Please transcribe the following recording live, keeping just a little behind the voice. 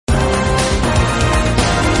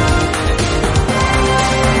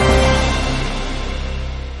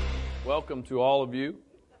welcome to all of you.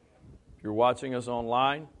 If you're watching us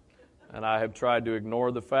online, and I have tried to ignore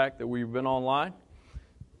the fact that we've been online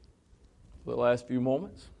for the last few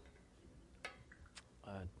moments.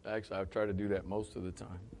 Actually, I've tried to do that most of the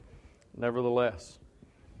time. Nevertheless,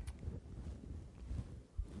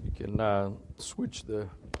 you can switch the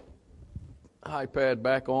iPad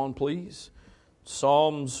back on, please.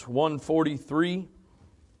 Psalms 143,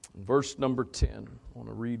 verse number 10. I want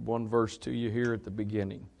to read one verse to you here at the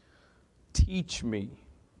beginning. Teach me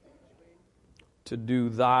to do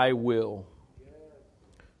thy will,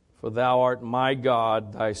 for thou art my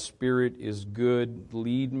God, thy spirit is good.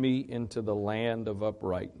 Lead me into the land of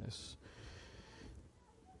uprightness.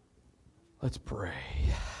 Let's pray.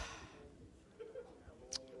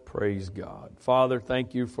 Praise God. Father,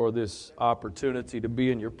 thank you for this opportunity to be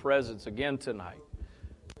in your presence again tonight.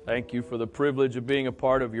 Thank you for the privilege of being a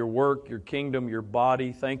part of your work, your kingdom, your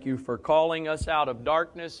body. Thank you for calling us out of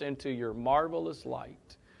darkness into your marvelous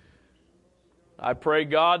light. I pray,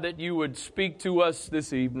 God, that you would speak to us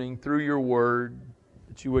this evening through your word,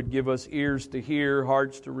 that you would give us ears to hear,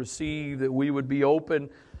 hearts to receive, that we would be open,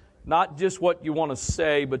 not just what you want to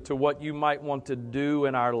say, but to what you might want to do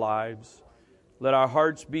in our lives. Let our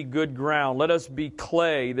hearts be good ground. Let us be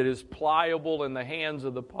clay that is pliable in the hands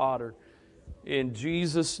of the potter. In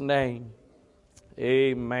Jesus' name,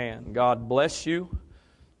 amen. God bless you.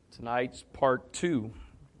 Tonight's part 2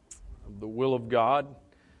 of the will of God.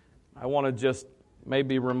 I want to just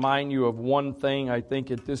maybe remind you of one thing, I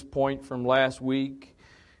think, at this point from last week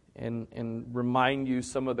and remind you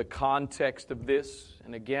some of the context of this.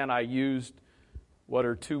 And again, I used what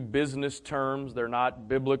are 2 business terms. They're not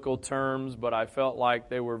biblical terms, but I felt like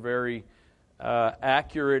they were very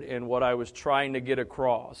accurate in what I was trying to get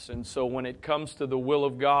across. And so when it comes to the will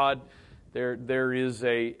of God, there is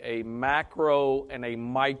a macro and a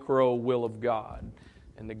micro will of God.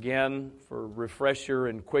 And again, for refresher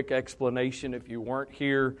and quick explanation, if you weren't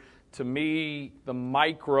here, to me, the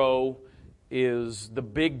micro is the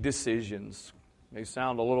big decisions. They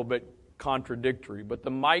sound a little bit contradictory, but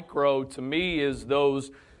the micro to me is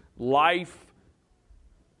those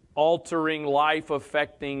life-altering,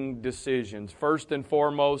 life-affecting decisions. First and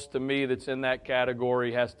foremost, to me, that's in that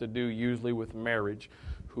category has to do usually with marriage.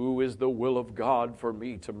 Who is the will of God for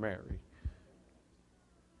me to marry?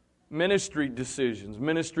 Ministry decisions,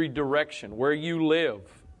 ministry direction, where you live,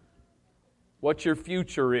 what your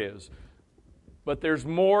future is. But there's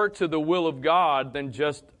more to the will of God than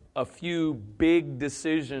just a few big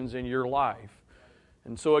decisions in your life.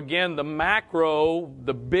 And so again, the macro,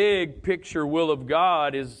 the big picture will of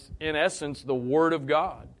God is in essence the Word of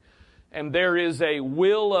God. And there is a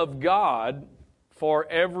will of God for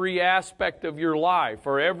every aspect of your life,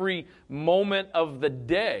 for every moment of the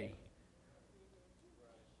day.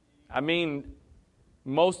 I mean,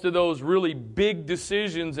 most of those really big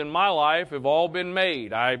decisions in my life have all been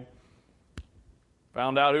made. I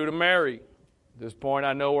found out who to marry. At this point,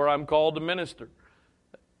 I know where I'm called to minister.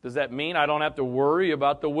 Does that mean I don't have to worry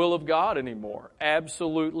about the will of God anymore?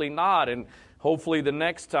 Absolutely not. And hopefully the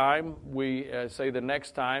next time,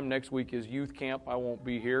 next week is youth camp. I won't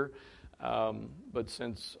be here. But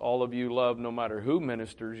since all of you love no matter who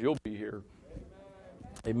ministers, you'll be here.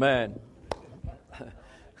 Amen.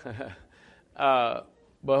 But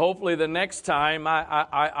hopefully the next time,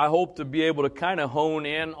 I hope to be able to kind of hone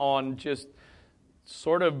in on just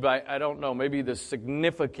sort of, I don't know, maybe the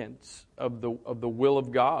significance of the will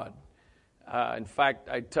of God. In fact,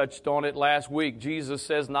 I touched on it last week. Jesus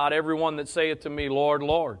says, not everyone that saith to me, Lord,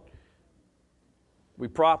 Lord. We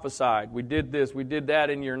prophesied, we did this, we did that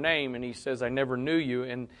in your name. And he says, I never knew you.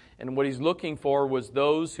 And what he's looking for was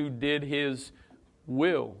those who did his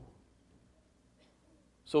will.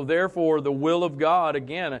 So therefore, the will of God,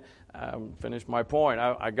 again, finished my point.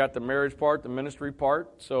 I got the marriage part, the ministry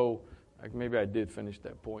part, so maybe I did finish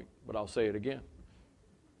that point, but I'll say it again.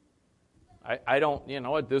 I don't,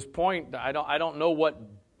 at this point, I don't know what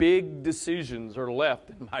big decisions are left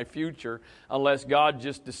in my future unless God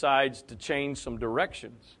just decides to change some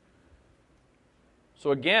directions.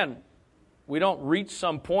 So again, we don't reach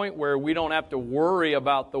some point where we don't have to worry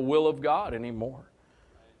about the will of God anymore.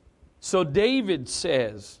 So David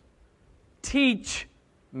says, teach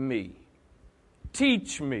me to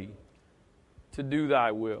do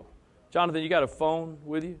thy will. Jonathan, you got a phone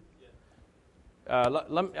with you?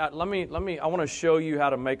 Let me. I want to show you how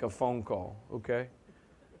to make a phone call, okay?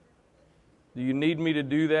 Do you need me to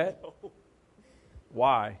do that? No.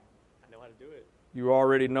 Why? I know how to do it. You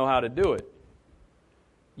already know how to do it.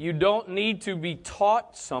 You don't need to be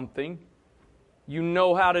taught something you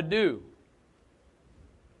know how to do.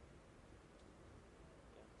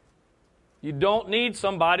 You don't need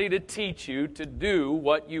somebody to teach you to do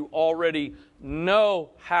what you already know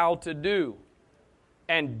how to do.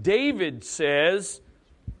 And David says,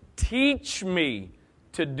 teach me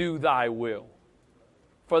to do thy will.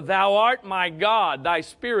 For thou art my God, thy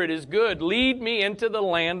spirit is good. Lead me into the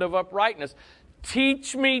land of uprightness.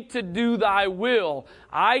 Teach me to do thy will.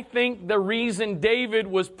 I think the reason David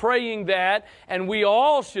was praying that, and we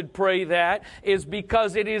all should pray that, is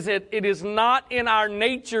because it is not in our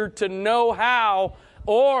nature to know how,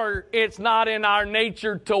 or it's not in our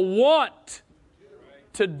nature to want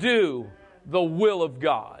to do the will of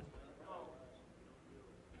God.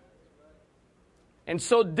 And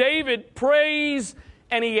so David prays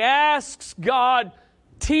and he asks God,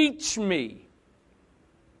 teach me.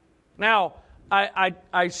 Now,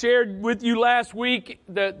 I shared with you last week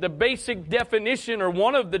the basic definition, or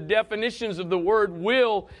one of the definitions of the word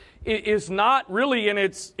will is not really in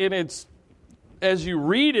its as you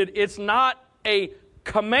read it, it's not a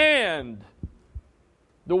command.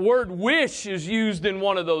 The word wish is used in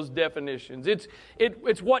one of those definitions.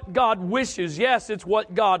 It's what God wishes. Yes, it's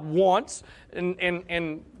what God wants.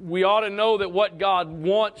 And we ought to know that what God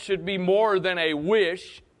wants should be more than a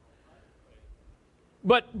wish.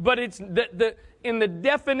 But it's in the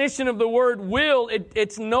definition of the word will,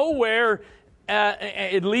 it's nowhere,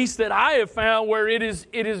 at least that I have found, where it is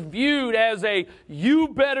viewed as a, you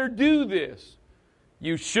better do this.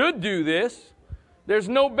 You should do this. There's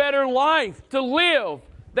no better life to live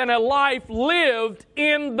than a life lived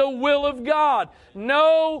in the will of God.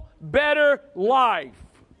 No better life.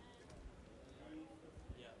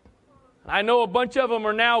 I know a bunch of them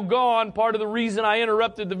are now gone. Part of the reason I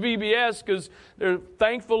interrupted the VBS, because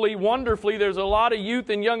thankfully, wonderfully, there's a lot of youth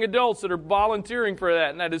and young adults that are volunteering for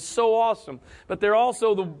that, and that is so awesome. But they're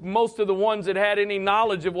also most of the ones that had any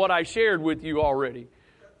knowledge of what I shared with you already.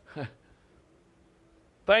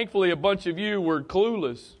 Thankfully, a bunch of you were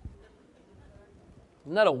clueless.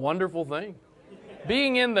 Isn't that a wonderful thing?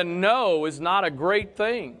 Being in the know is not a great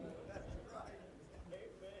thing.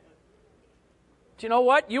 You know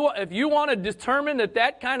what? If you want to determine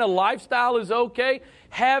that kind of lifestyle is okay,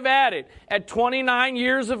 have at it. At 29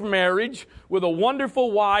 years of marriage, with a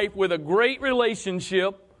wonderful wife, with a great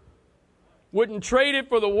relationship, wouldn't trade it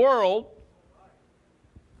for the world,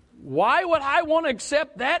 why would I want to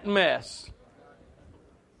accept that mess?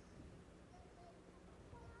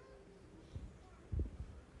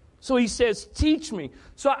 So he says, teach me.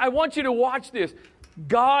 So I want you to watch this.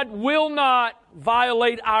 God will not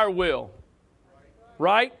violate our will.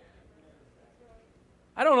 Right?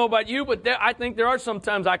 I don't know about you, but I think there are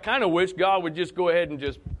sometimes I kind of wish God would just go ahead and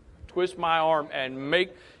just twist my arm and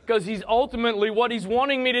because He's ultimately what He's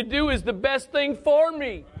wanting me to do is the best thing for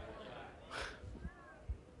me.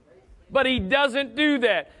 But He doesn't do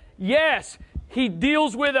that. Yes, He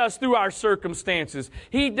deals with us through our circumstances.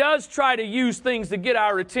 He does try to use things to get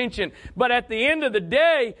our attention. But at the end of the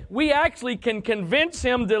day, we actually can convince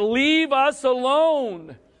Him to leave us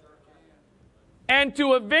alone, and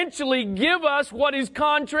to eventually give us what is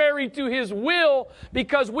contrary to His will,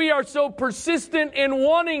 because we are so persistent in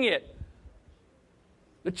wanting it.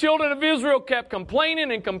 The children of Israel kept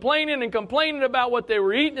complaining and complaining and complaining about what they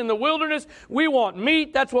were eating in the wilderness. We want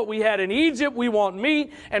meat. That's what we had in Egypt. We want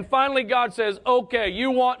meat. And finally God says, okay,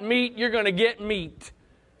 you want meat, you're going to get meat.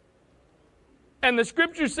 And the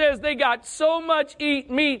Scripture says they got so much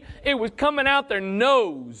meat, it was coming out their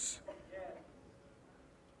nose.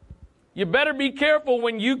 You better be careful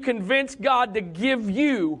when you convince God to give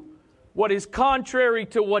you what is contrary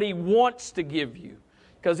to what He wants to give you,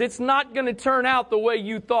 because it's not going to turn out the way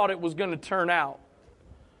you thought it was going to turn out.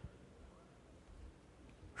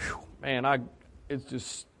 Whew, man, it's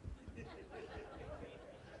just...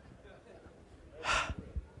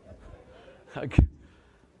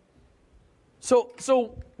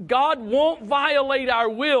 So God won't violate our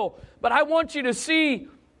will, but I want you to see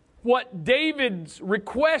what David's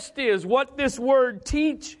request is, what this word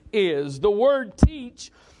teach is. The word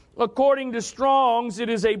teach, according to Strong's, it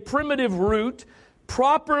is a primitive root,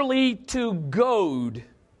 properly to goad.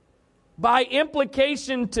 By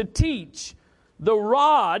implication, to teach, the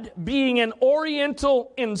rod being an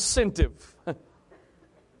oriental incentive.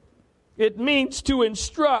 It means to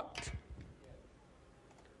instruct.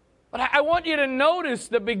 But I want you to notice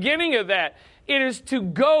the beginning of that. It is to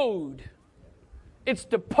goad. It's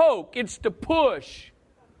to poke. It's to push.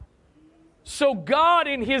 So God,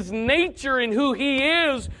 in His nature and who He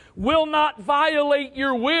is, will not violate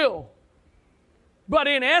your will. But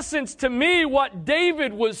in essence, to me, what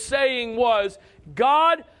David was saying was,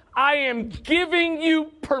 God, I am giving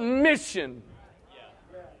you permission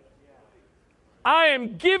I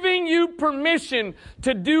am giving you permission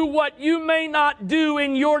to do what you may not do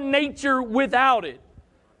in your nature without it.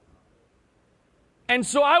 And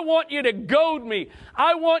so I want you to goad me.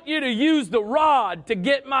 I want you to use the rod to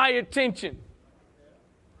get my attention.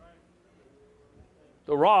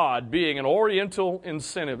 The rod being an oriental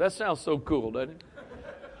incentive. That sounds so cool, doesn't it?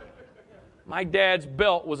 My dad's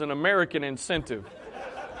belt was an American incentive.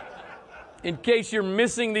 In case you're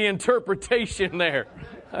missing the interpretation there.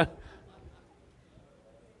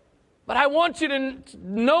 But I want you to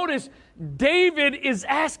notice David is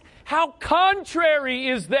asked, how contrary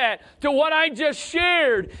is that to what I just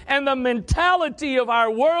shared and the mentality of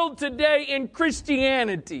our world today in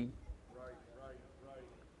Christianity?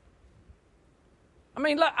 I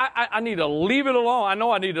mean, I need to leave it alone. I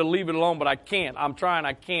know I need to leave it alone, but I can't. I'm trying,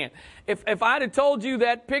 I can't. If I'd have told you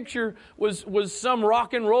that picture was some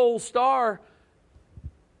rock and roll star,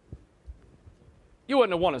 you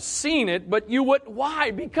wouldn't have want to seen it, but you would.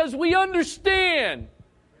 Why? Because we understand.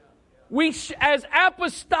 We, as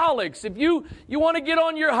apostolics, if you want to get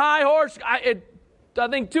on your high horse, I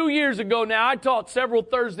think 2 years ago now, I taught several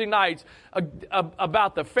Thursday nights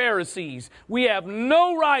about the Pharisees. We have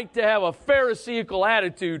no right to have a Pharisaical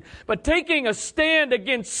attitude, but taking a stand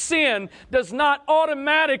against sin does not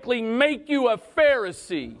automatically make you a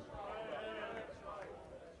Pharisee.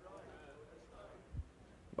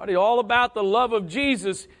 But all about the love of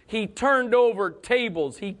Jesus, He turned over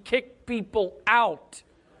tables. He kicked people out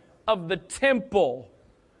of the temple.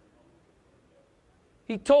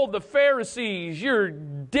 He told the Pharisees, you're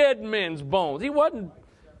dead men's bones. He wasn't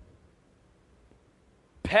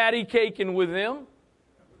patty caking with them.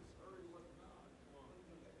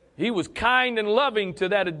 He was kind and loving to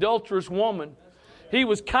that adulterous woman. He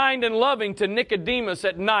was kind and loving to Nicodemus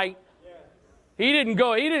at night. He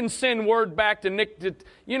didn't send word back to Nick.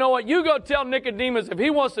 You know what? You go tell Nicodemus if he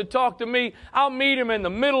wants to talk to me, I'll meet him in the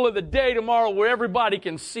middle of the day tomorrow where everybody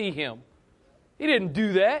can see him. He didn't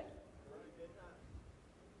do that.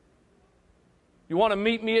 You want to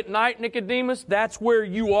meet me at night, Nicodemus? That's where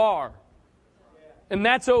you are. And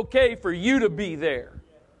that's okay for you to be there.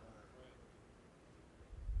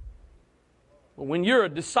 But when you're a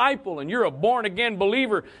disciple and you're a born-again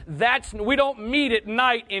believer, we don't meet at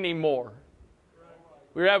night anymore.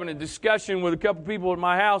 We were having a discussion with a couple people at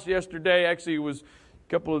my house yesterday. Actually, it was a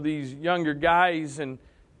couple of these younger guys, and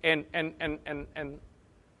I'm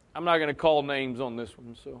not going to call names on this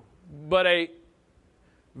one. But a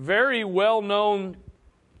very well-known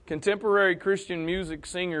contemporary Christian music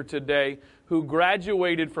singer today who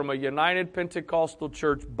graduated from a United Pentecostal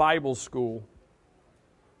Church Bible school,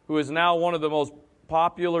 who is now one of the most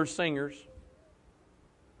popular singers.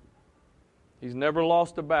 He's never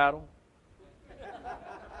lost a battle.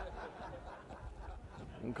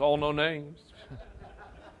 Don't call no names.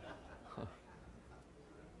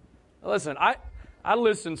 Listen, I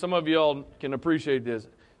listen. Some of y'all can appreciate this.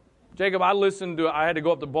 Jacob, I had to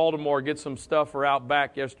go up to Baltimore, get some stuff for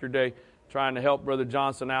Outback yesterday, trying to help Brother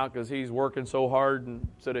Johnson out because he's working so hard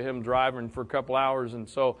instead of him driving for a couple hours. And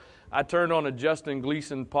so I turned on a Justin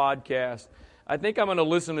Gleason podcast. I think I'm going to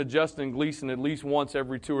listen to Justin Gleason at least once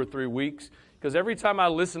every 2 or 3 weeks. Because every time I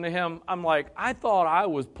listen to him, I'm like, I thought I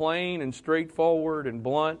was plain and straightforward and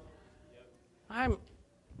blunt. I'm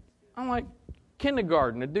like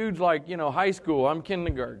kindergarten. The dude's like, high school. I'm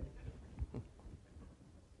kindergarten.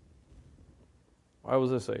 Why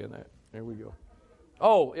was I saying that? There we go.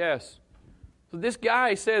 Oh, yes. So this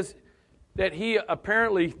guy says that he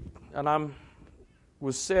apparently,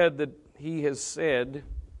 was said that he has said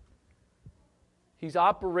he's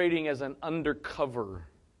operating as an undercover.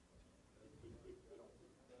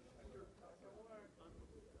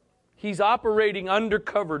 He's operating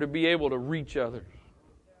undercover to be able to reach others.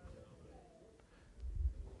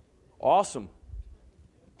 Awesome.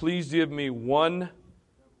 Please give me one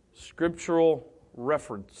scriptural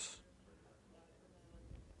reference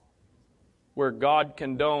where God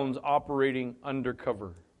condones operating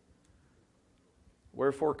undercover.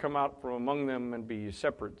 Wherefore come out from among them and be ye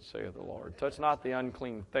separate, saith the Lord. Touch not the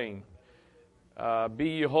unclean thing. Be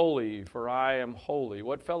ye holy, for I am holy.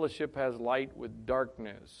 What fellowship has light with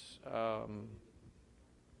darkness?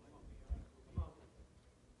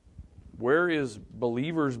 Where is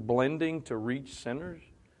believers blending to reach sinners?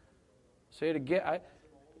 Say it again.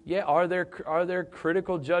 Are there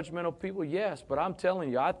critical, judgmental people? Yes, but I'm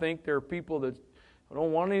telling you, I think there are people that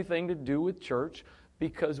don't want anything to do with church,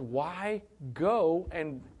 because why go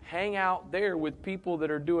and hang out there with people that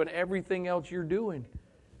are doing everything else you're doing?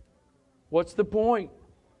 What's the point?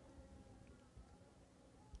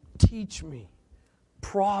 Teach me.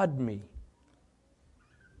 Prod me.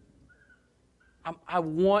 I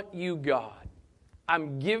want you, God.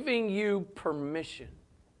 I'm giving you permission.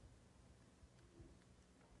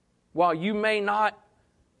 While you may not,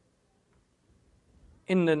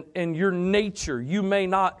 in your nature, you may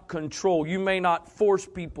not control, you may not force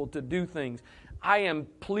people to do things, I am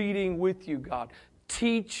pleading with you, God,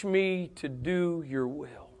 teach me to do your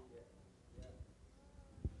will.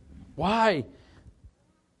 Why?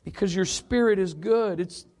 Because your Spirit is good.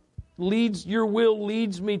 Your will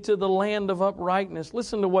leads me to the land of uprightness.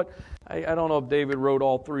 Listen to what, I don't know if David wrote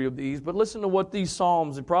all three of these, but listen to what these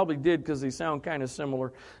Psalms, it probably did because they sound kind of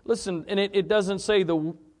similar. Listen, and it doesn't say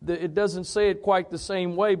it doesn't say it quite the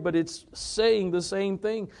same way, but it's saying the same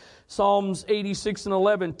thing. Psalms 86 and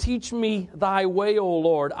 11, teach me thy way, O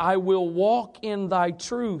Lord. I will walk in thy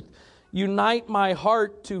truth. Unite my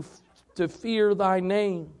heart to fear thy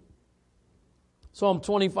name. Psalm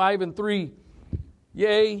 25 and 3,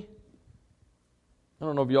 yea. I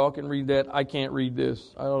don't know if y'all can read that. I can't read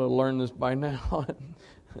this. I ought to learn this by now.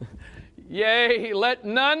 Yea, let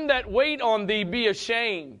none that wait on thee be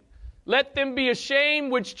ashamed. Let them be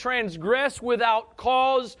ashamed which transgress without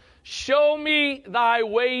cause. Show me thy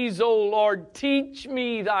ways, O Lord. Teach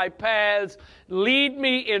me thy paths. Lead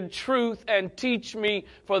me in truth and teach me,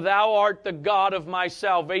 for thou art the God of my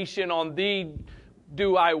salvation. On thee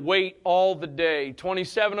do I wait all the day.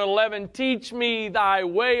 27:11, teach me thy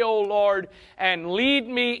way, O Lord, and lead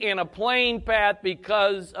me in a plain path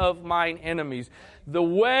because of mine enemies. The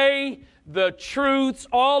way, the truths,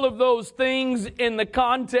 all of those things in the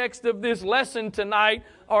context of this lesson tonight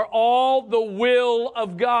are all the will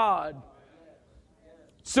of God.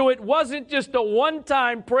 So it wasn't just a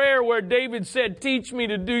one-time prayer where David said, teach me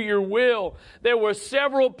to do your will. There were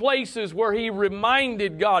several places where he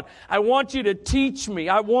reminded God, I want you to teach me.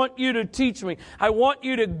 I want you to teach me. I want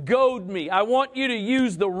you to goad me. I want you to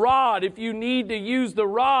use the rod if you need to use the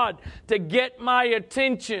rod to get my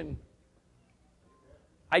attention.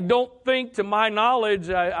 I don't think, to my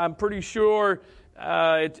knowledge, I'm pretty sure,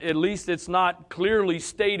 at least it's not clearly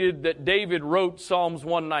stated that David wrote Psalms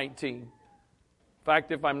 119. In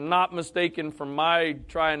fact, if I'm not mistaken from my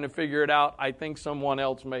trying to figure it out, I think someone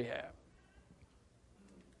else may have.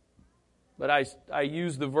 But I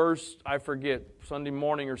used the verse, I forget, Sunday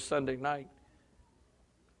morning or Sunday night.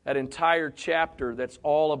 That entire chapter that's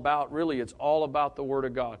all about, really, it's all about the Word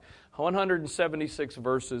of God. 176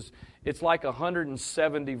 verses. It's like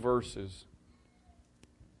 170 verses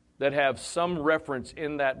that have some reference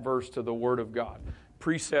in that verse to the Word of God.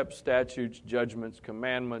 Precepts, statutes, judgments,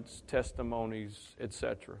 commandments, testimonies,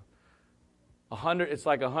 etc. It's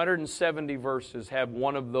like 170 verses have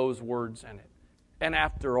one of those words in it. And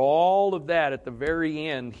after all of that, at the very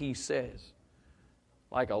end, he says,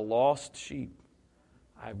 like a lost sheep,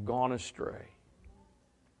 I've gone astray.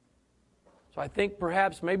 So I think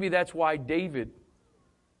perhaps maybe that's why David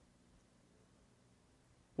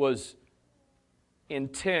was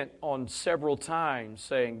intent on several times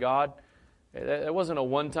saying, God, that wasn't a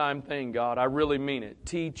one-time thing, God. I really mean it.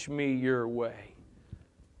 Teach me your way.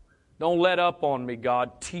 Don't let up on me,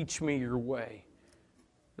 God. Teach me your way.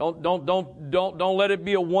 Don't let it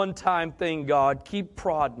be a one-time thing, God. Keep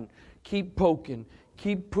prodding, keep poking,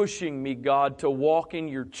 keep pushing me, God, to walk in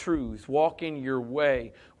your truth, walk in your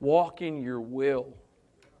way, walk in your will.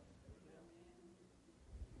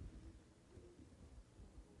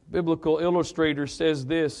 Biblical Illustrator says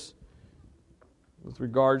this with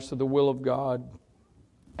regards to the will of God.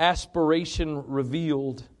 Aspiration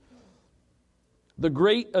revealed. The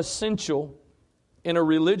great essential in a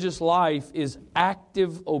religious life is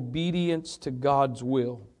active obedience to God's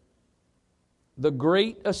will. The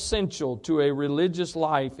great essential to a religious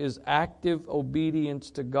life is active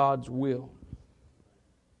obedience to God's will.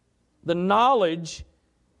 The knowledge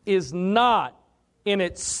is not in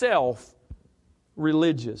itself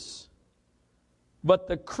religious, but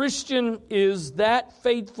the Christian is that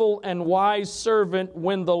faithful and wise servant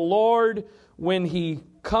when the Lord, when He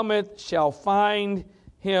cometh, shall find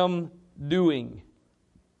him doing.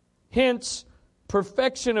 Hence,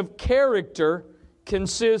 perfection of character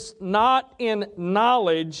consists not in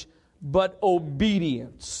knowledge, but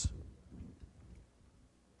obedience.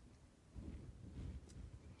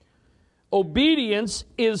 Obedience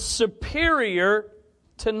is superior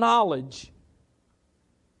to knowledge.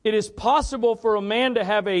 It is possible for a man to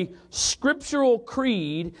have a scriptural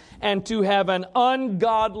creed and to have an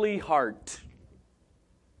ungodly heart.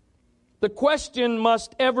 The question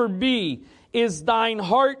must ever be, is thine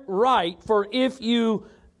heart right? For if you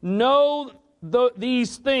know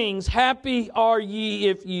these things, happy are ye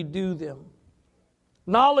if ye do them.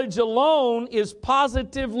 Knowledge alone is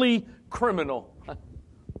positively criminal.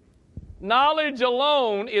 Knowledge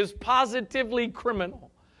alone is positively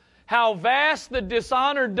criminal. How vast the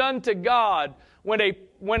dishonor done to God with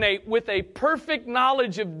a perfect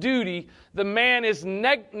knowledge of duty, the man is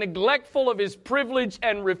neglectful of his privilege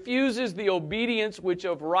and refuses the obedience which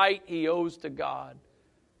of right he owes to God.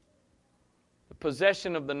 The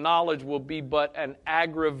possession of the knowledge will be but an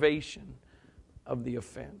aggravation of the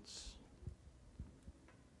offense.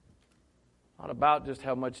 Not about just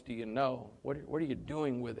how much do you know. What are you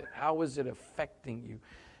doing with it? How is it affecting you?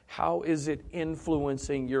 How is it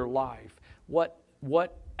influencing your life?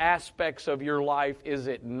 What aspects of your life is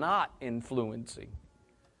it not influencing?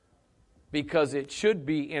 Because it should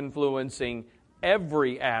be influencing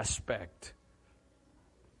every aspect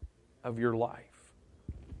of your life.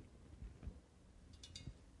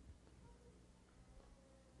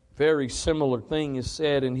 Very similar thing is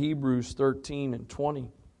said in Hebrews 13 and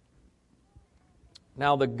 20.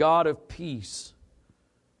 Now the God of peace,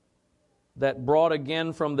 that brought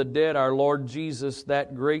again from the dead our Lord Jesus,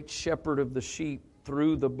 that great shepherd of the sheep,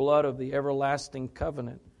 through the blood of the everlasting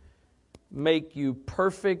covenant, make you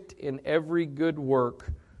perfect in every good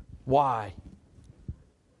work. Why?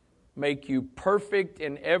 Make you perfect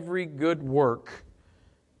in every good work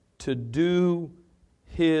to do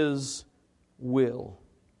His will,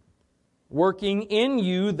 working in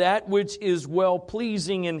you that which is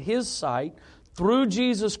well-pleasing in His sight, through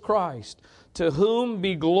Jesus Christ, to whom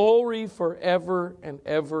be glory forever and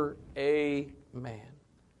ever. Amen.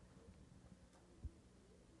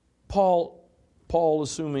 Paul,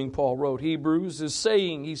 assuming Paul wrote Hebrews, is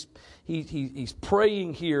saying, he's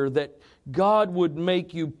praying here that God would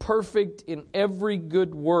make you perfect in every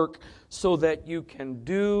good work so that you can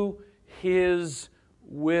do His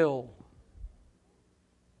will.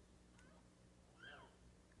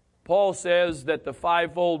 Paul says that the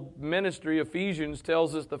fivefold ministry, Ephesians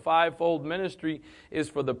tells us the fivefold ministry is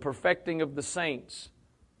for the perfecting of the saints,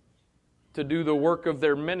 to do the work of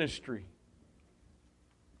their ministry.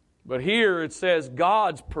 But here it says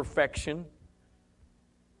God's perfection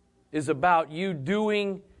is about you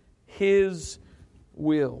doing His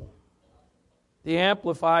will. The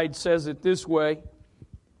Amplified says it this way: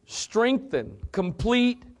 strengthen,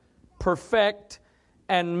 complete, perfect,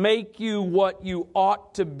 and make you what you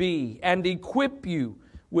ought to be, and equip you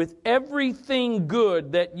with everything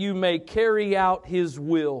good that you may carry out His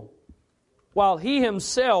will, while He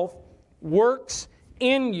Himself works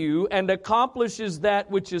in you and accomplishes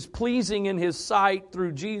that which is pleasing in His sight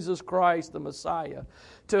through Jesus Christ the Messiah,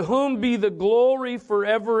 to whom be the glory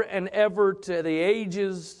forever and ever, to the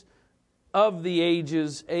ages of the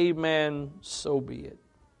ages. Amen. So be it.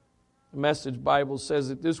 The Message Bible says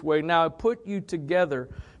it this way: now I put you together,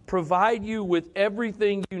 provide you with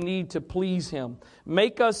everything you need to please Him,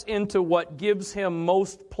 make us into what gives Him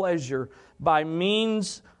most pleasure by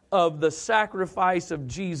means of the sacrifice of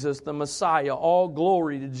Jesus, the Messiah. All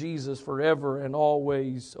glory to Jesus forever and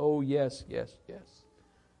always. Oh yes, yes, yes.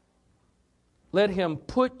 Let Him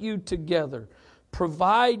put you together,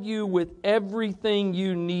 provide you with everything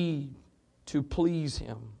you need to please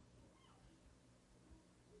Him.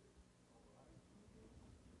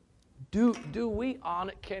 Do we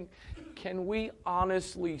can we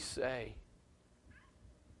honestly say?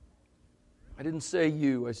 I didn't say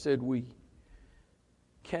you, I said we.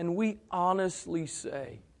 Can we honestly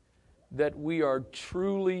say that we are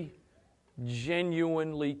truly,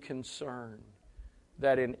 genuinely concerned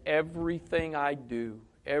that in everything I do,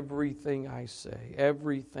 everything I say,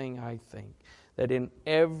 everything I think, that in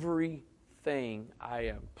everything I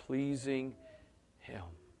am pleasing Him?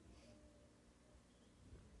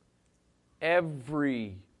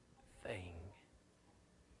 Everything.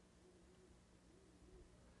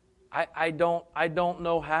 I don't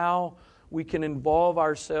know how we can involve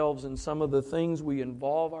ourselves in some of the things we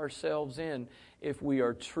involve ourselves in if we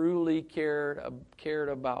are truly cared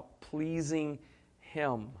about pleasing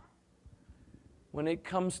Him. When it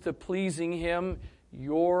comes to pleasing Him,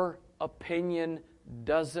 your opinion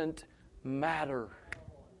doesn't matter.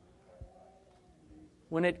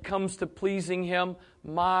 When it comes to pleasing Him,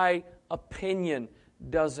 my opinion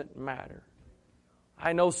doesn't matter.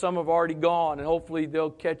 I know some have already gone, and hopefully they'll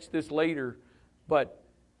catch this later, but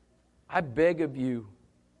I beg of you,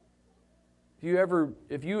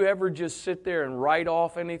 if you ever just sit there and write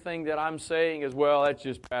off anything that I'm saying as, well, that's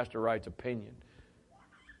just Pastor Wright's opinion.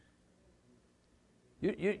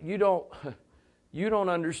 You don't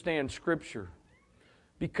understand Scripture,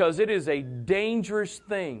 because it is a dangerous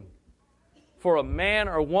thing for a man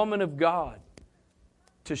or woman of God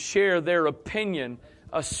to share their opinion,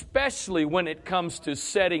 especially when it comes to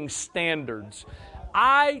setting standards.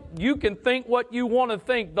 You can think what you want to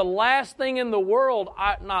think. The last thing in the world,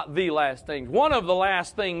 not the last thing, one of the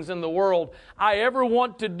last things in the world I ever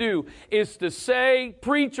want to do is to say,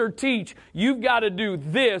 preach or teach, you've got to do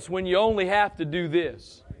this when you only have to do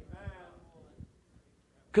this.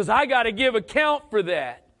 Because I got to give account for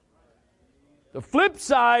that. The flip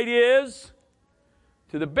side is,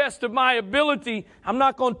 to the best of my ability, I'm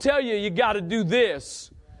not going to tell you got to do this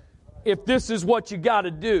if this is what you got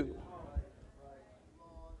to do.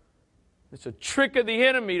 It's a trick of the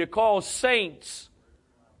enemy to call saints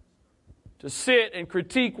to sit and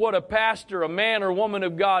critique what a pastor, a man or woman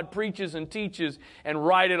of God preaches and teaches and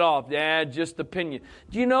write it off. Just opinion.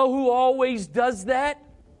 Do you know who always does that?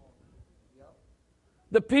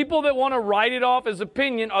 The people that want to write it off as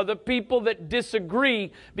opinion are the people that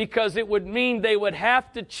disagree because it would mean they would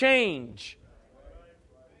have to change.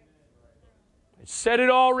 I said it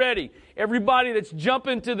already. Everybody that's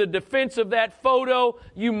jumping to the defense of that photo,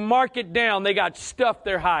 you mark it down. They got stuff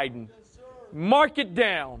they're hiding. Mark it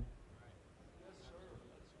down.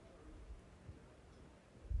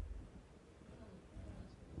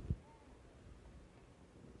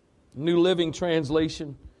 New Living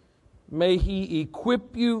Translation. May He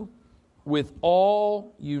equip you with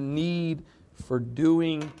all you need for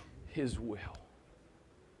doing His will.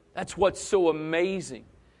 That's what's so amazing.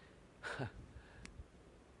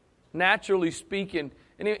 Naturally speaking,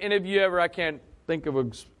 any of you ever, I can't think of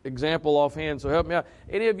an example offhand, so help me out.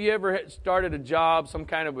 Any of you ever started a job, some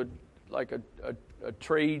kind of a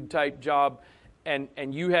trade type job,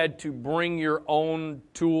 and you had to bring your own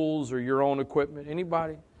tools or your own equipment?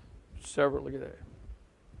 Anybody? Several, look at that.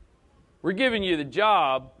 We're giving you the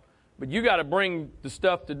job, but you got to bring the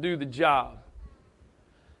stuff to do the job.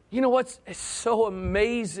 You know what's so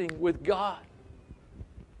amazing with God?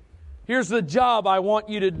 Here's the job I want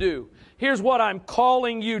you to do. Here's what I'm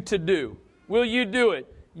calling you to do. Will you do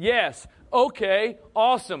it? Yes. Okay,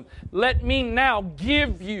 awesome. Let me now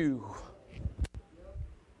give you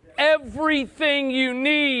everything you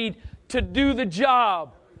need to do the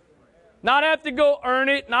job. Not have to go earn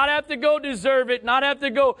it, not have to go deserve it, not have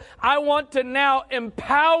to go. I want to now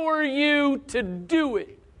empower you to do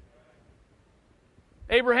it.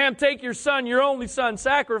 Abraham, take your son, your only son,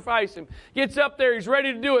 sacrifice him. Gets up there, he's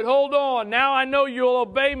ready to do it. Hold on, now I know you'll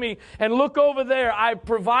obey me. And look over there,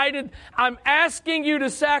 I'm asking you to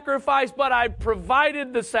sacrifice, but I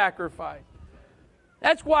provided the sacrifice.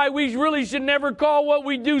 That's why we really should never call what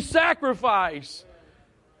we do sacrifice.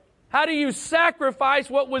 How do you sacrifice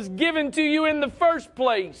what was given to you in the first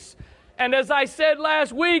place? And as I said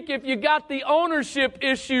last week, if you got the ownership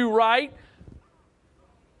issue right,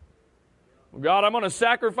 God, I'm going to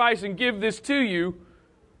sacrifice and give this to you.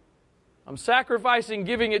 I'm sacrificing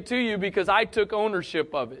giving it to you because I took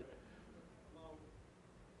ownership of it.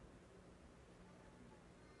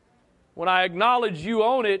 When I acknowledge you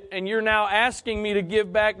own it and you're now asking me to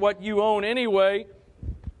give back what you own anyway,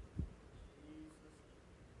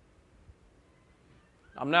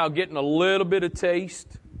 I'm now getting a little bit of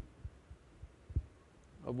taste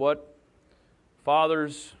of what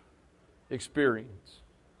fathers experience.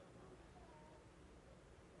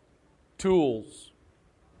 Tools.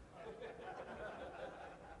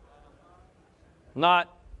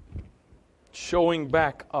 Not showing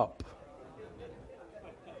back up.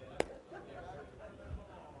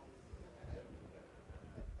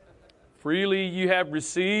 Freely you have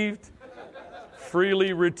received,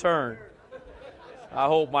 freely return. I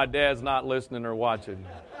hope my dad's not listening or watching.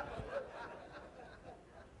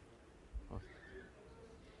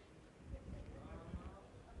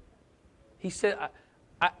 He said,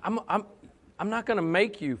 I'm not going to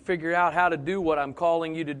make you figure out how to do what I'm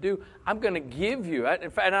calling you to do. I'm going to give you,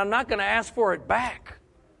 and I'm not going to ask for it back.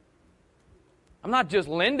 I'm not just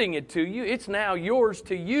lending it to you. It's now yours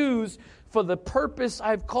to use for the purpose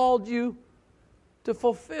I've called you to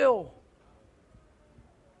fulfill.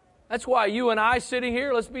 That's why you and I sitting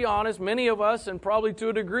here, let's be honest, many of us, and probably to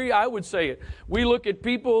a degree, I would say it. We look at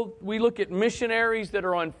people, we look at missionaries that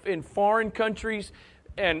are in foreign countries,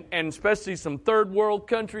 and especially some third world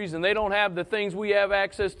countries, and they don't have the things we have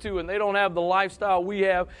access to, and they don't have the lifestyle we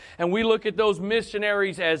have. And we look at those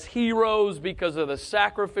missionaries as heroes because of the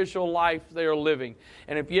sacrificial life they are living.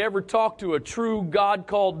 And if you ever talk to a true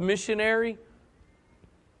God-called missionary,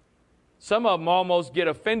 some of them almost get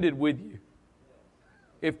offended with you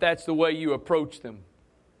if that's the way you approach them.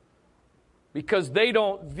 Because they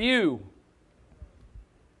don't view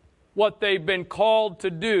what they've been called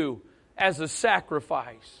to do as a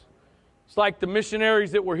sacrifice. It's like the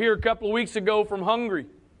missionaries that were here a couple of weeks ago from Hungary.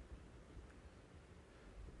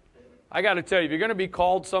 I got to tell you, if you're going to be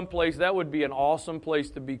called someplace, that would be an awesome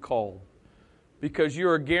place to be called. Because you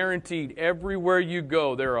are guaranteed everywhere you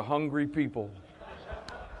go, there are hungry people.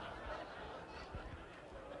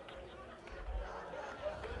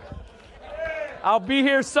 I'll be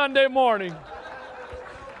here Sunday morning.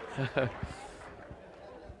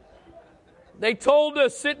 They told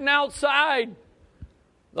us sitting outside,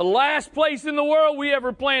 the last place in the world we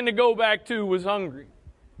ever planned to go back to was hungry.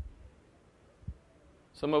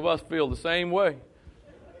 Some of us feel the same way.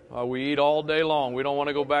 We eat all day long. We don't want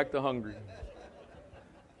to go back to hungry.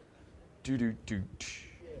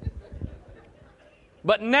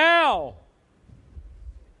 But now,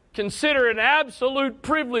 consider it an absolute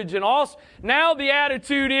privilege. And also, now the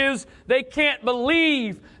attitude is they can't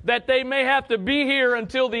believe that they may have to be here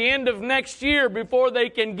until the end of next year before they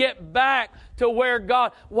can get back to where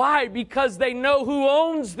God... Why? Because they know who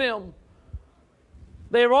owns them.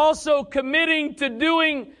 They're also committing to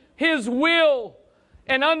doing His will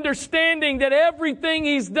and understanding that everything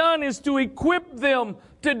He's done is to equip them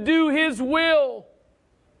to do His will.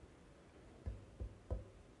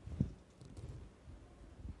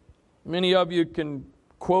 Many of you can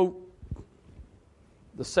quote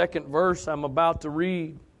the second verse I'm about to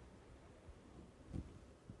read.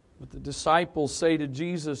 But the disciples say to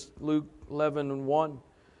Jesus, Luke 11:1,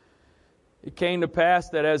 it came to pass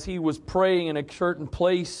that as He was praying in a certain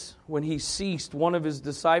place, when He ceased, one of His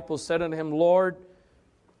disciples said unto Him, Lord,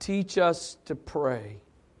 teach us to pray,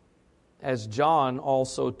 as John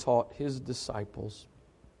also taught his disciples.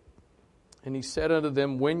 And He said unto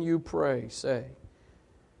them, when you pray, say,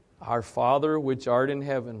 Our Father which art in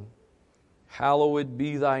heaven, hallowed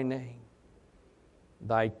be Thy name.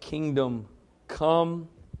 Thy kingdom come,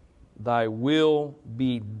 Thy will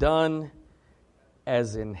be done,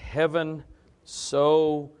 as in heaven,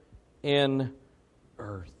 so in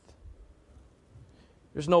earth.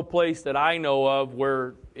 There's no place that I know of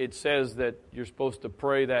where it says that you're supposed to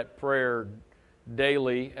pray that prayer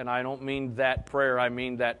daily, and I don't mean that prayer, I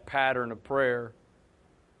mean that pattern of prayer.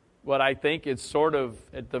 But I think it's sort of,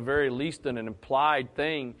 at the very least, an implied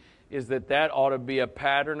thing, is that ought to be a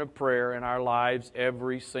pattern of prayer in our lives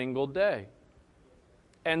every single day.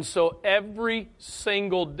 And so every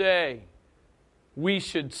single day, we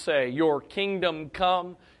should say, Your kingdom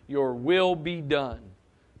come, Your will be done.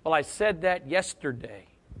 Well, I said that yesterday.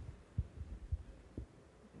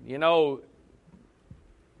 You know,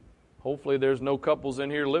 hopefully there's no couples in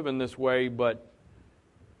here living this way, but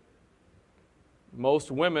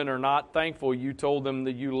most women are not thankful you told them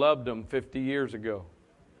that you loved them 50 years ago.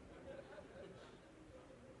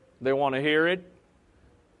 They want to hear it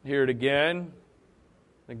again,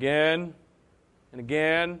 again, and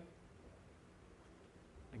again,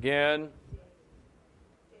 again,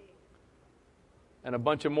 and a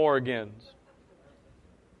bunch of more agains.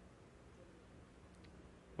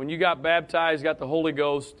 When you got baptized, got the Holy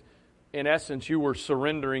Ghost, in essence, you were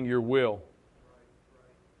surrendering your will.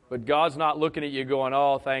 But God's not looking at you going,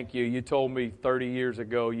 oh, thank you. You told me 30 years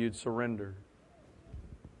ago you'd surrender.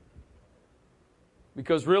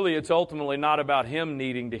 Because really, it's ultimately not about Him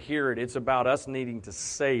needing to hear it. It's about us needing to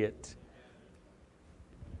say it.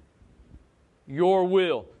 Your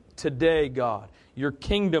will today, God. Your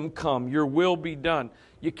kingdom come. Your will be done.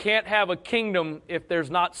 You can't have a kingdom if there's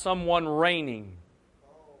not someone reigning.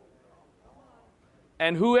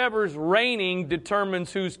 And whoever's reigning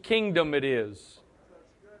determines whose kingdom it is.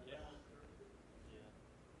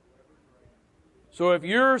 So if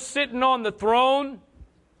you're sitting on the throne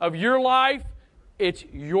of your life, it's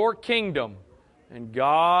your kingdom. And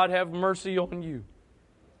God have mercy on you.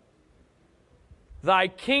 Thy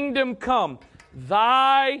kingdom come.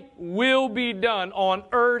 Thy will be done on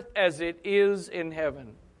earth as it is in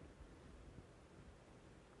heaven.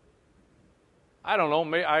 I don't know,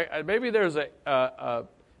 maybe there's a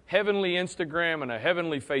heavenly Instagram and a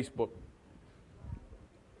heavenly Facebook.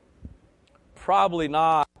 Probably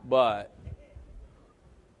not, but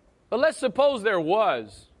let's suppose there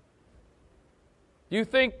was. Do you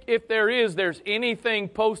think if there is, there's anything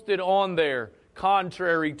posted on there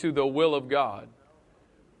contrary to the will of God?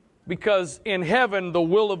 Because in heaven, the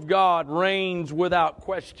will of God reigns without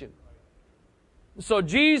question. So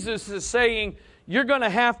Jesus is saying, you're going to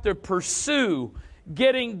have to pursue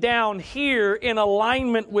getting down here in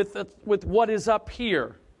alignment with what is up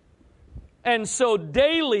here. And so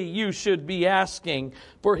daily you should be asking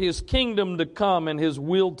for His kingdom to come and His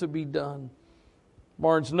will to be done.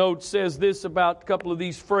 Barnes' note says this about a couple of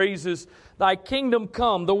these phrases. Thy kingdom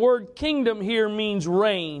come. The word kingdom here means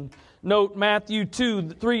reign. Note Matthew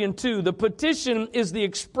 2:3-2. The petition is the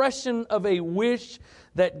expression of a wish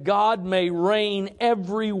that God may reign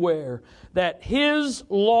everywhere, that His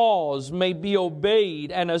laws may be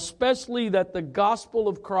obeyed, and especially that the gospel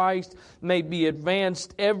of Christ may be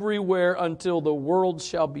advanced everywhere until the world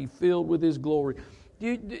shall be filled with His glory.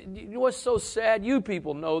 You know what's so sad? You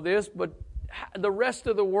people know this, but the rest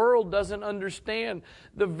of the world doesn't understand.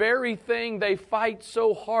 The very thing they fight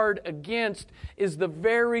so hard against is the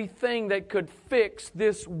very thing that could fix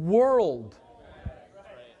this world.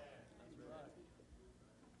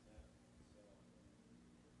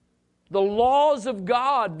 The laws of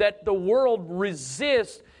God that the world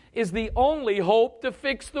resists is the only hope to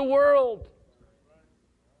fix the world.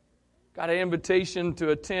 Got an invitation to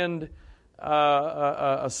attend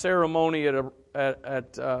a ceremony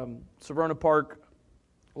at Severna Park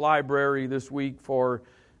Library this week for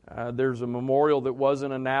there's a memorial that was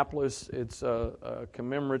in Annapolis. It's a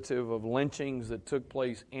commemorative of lynchings that took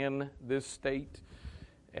place in this state.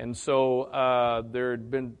 And so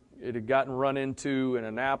it had gotten run into in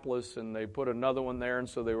Annapolis, and they put another one there, and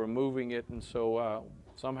so they were moving it. And so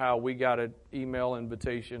somehow we got an email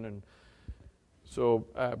invitation, and so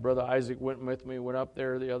Brother Isaac went with me, went up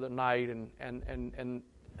there the other night, and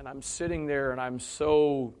I'm sitting there, and I'm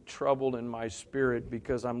so troubled in my spirit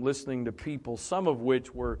because I'm listening to people, some of which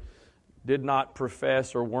did not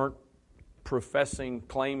profess or weren't professing,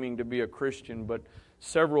 claiming to be a Christian, but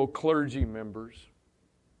several clergy members.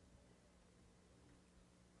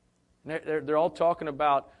 They're all talking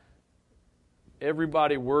about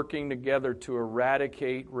everybody working together to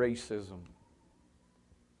eradicate racism.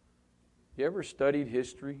 You ever studied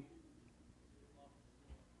history?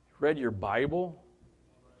 Read your Bible?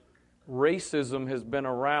 Racism has been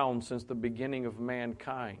around since the beginning of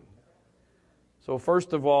mankind. So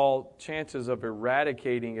first of all, chances of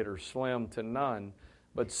eradicating it are slim to none.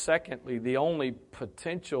 But secondly, the only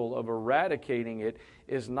potential of eradicating it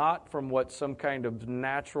is not from what some kind of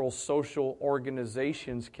natural social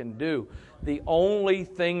organizations can do. The only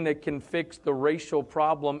thing that can fix the racial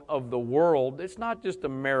problem of the world, it's not just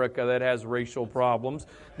America that has racial problems.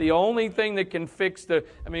 The only thing that can fix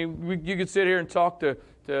you could sit here and talk to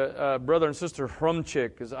Brother and Sister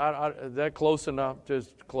Hrumchik. Is that close enough?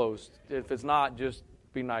 Just close. If it's not, just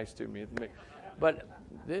be nice to me. But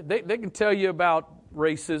they can tell you about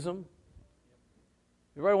racism.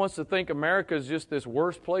 Everybody wants to think America is just this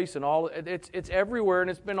worst place, and all it's everywhere, and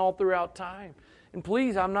it's been all throughout time. And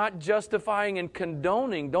please, I'm not justifying and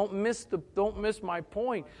condoning. Don't miss my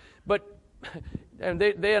point. But and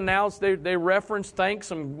they announced, they referenced,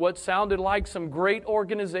 what sounded like some great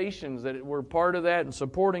organizations that were part of that and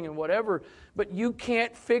supporting and whatever. But you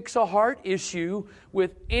can't fix a heart issue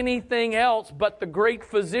with anything else but the great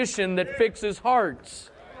physician that fixes hearts.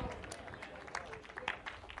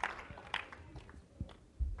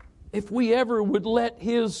 If we ever would let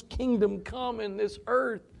His kingdom come in this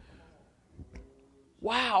earth,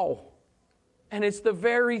 wow. And it's the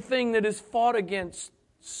very thing that is fought against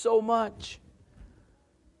so much.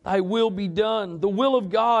 Thy will be done. The will of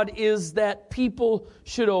God is that people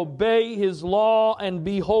should obey His law and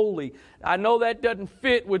be holy. I know that doesn't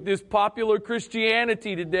fit with this popular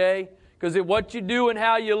Christianity today, because what you do and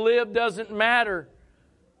how you live doesn't matter.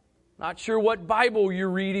 Not sure what Bible you're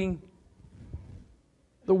reading.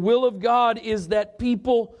 The will of God is that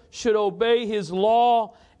people should obey His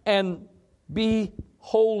law and be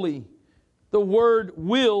holy. The word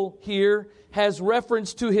will here has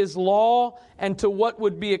reference to His law and to what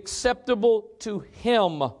would be acceptable to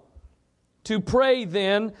Him. To pray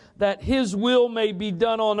then that His will may be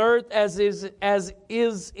done on earth as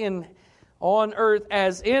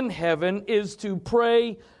in heaven is to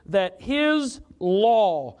pray that His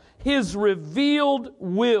law, His revealed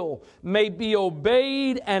will, may be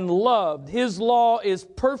obeyed and loved. His law is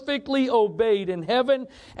perfectly obeyed in heaven,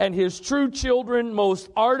 and His true children most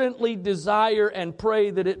ardently desire and pray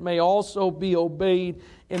that it may also be obeyed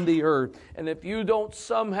in the earth. And if you don't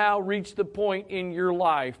somehow reach the point in your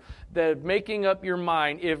life that making up your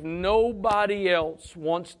mind, if nobody else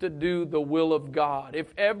wants to do the will of God,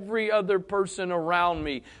 if every other person around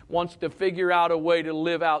me wants to figure out a way to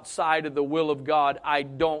live outside of the will of God, I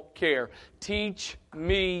don't care. Teach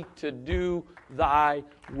me to do Thy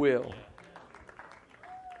will.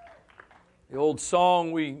 The old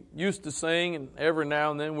song we used to sing, and every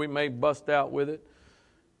now and then we may bust out with it,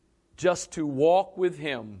 just to walk with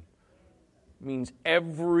Him means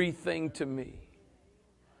everything to me.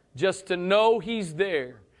 Just to know He's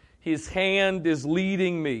there. His hand is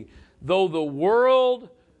leading me. Though the world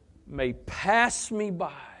may pass me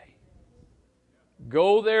by,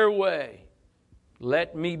 go their way,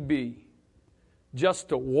 let me be. Just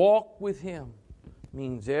to walk with Him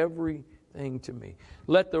means everything thing to me.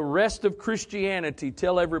 Let the rest of Christianity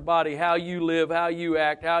tell everybody how you live, how you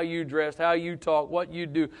act, how you dress, how you talk, what you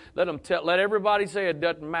do. Let everybody say it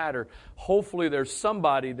doesn't matter. Hopefully there's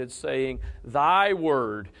somebody that's saying, Thy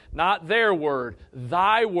word, not their word,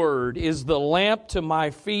 Thy word is the lamp to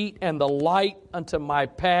my feet and the light unto my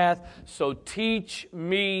path. So teach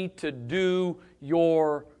me to do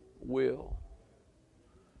your will.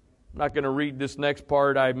 I'm not going to read this next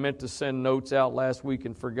part. I meant to send notes out last week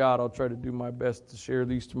and forgot. I'll try to do my best to share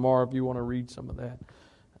these tomorrow if you want to read some of that.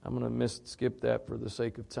 I'm going to skip that for the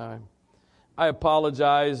sake of time. I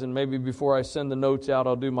apologize, and maybe before I send the notes out,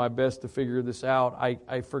 I'll do my best to figure this out. I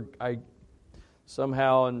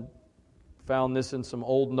somehow found this in some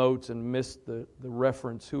old notes and missed the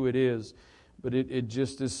reference, who it is. But it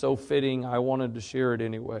just is so fitting, I wanted to share it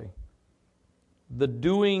anyway. The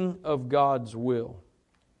doing of God's will.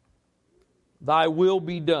 Thy will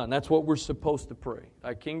be done. That's what we're supposed to pray.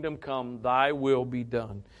 Thy kingdom come, Thy will be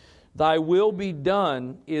done. Thy will be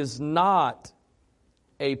done is not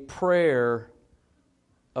a prayer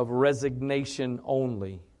of resignation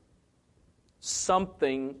only.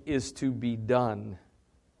 Something is to be done.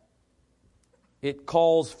 It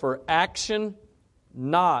calls for action,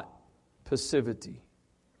 not passivity.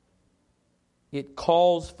 It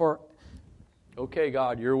calls for, okay,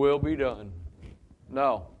 God, your will be done.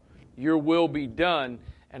 No. Your will be done,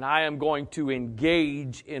 and I am going to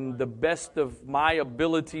engage in the best of my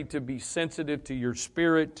ability to be sensitive to your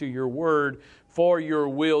Spirit, to your word, for your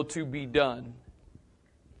will to be done.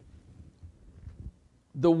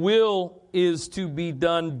 The will is to be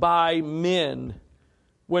done by men.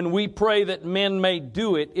 When we pray that men may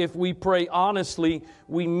do it, if we pray honestly,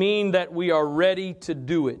 we mean that we are ready to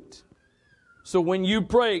do it. So when you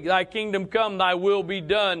pray, Thy kingdom come, Thy will be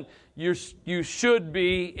done, you should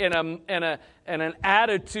be in an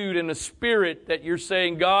attitude, in a spirit that you're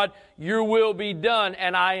saying, God, your will be done,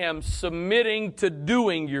 and I am submitting to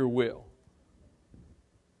doing your will.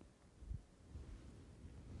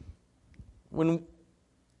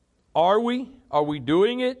 Are we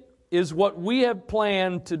doing it? Is what we have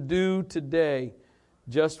planned to do today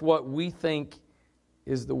just what we think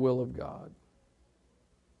is the will of God?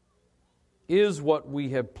 Is what we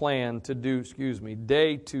have planned to do,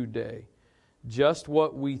 day to day, just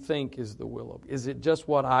what we think is the will of? Is it just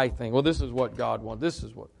what I think? Well, this is what God wants. This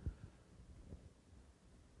is what.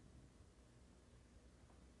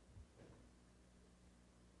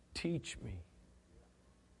 Teach me.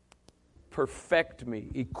 Perfect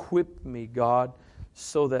me. Equip me, God,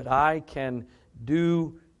 so that I can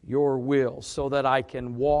do your will, so that I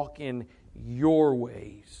can walk in your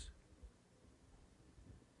ways.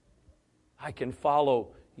 I can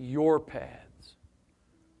follow your paths.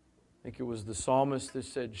 I think it was the psalmist that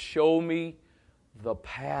said, show me the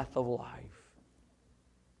path of life.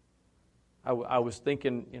 I was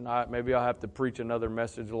thinking, maybe I'll have to preach another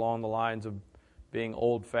message along the lines of being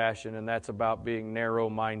old-fashioned, and that's about being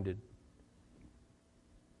narrow-minded.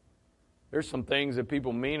 There's some things that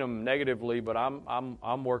people mean them negatively, but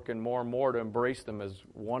I'm working more and more to embrace them as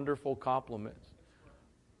wonderful compliments.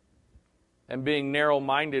 And being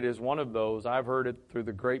narrow-minded is one of those. I've heard it through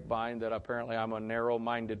the grapevine that apparently I'm a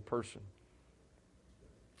narrow-minded person.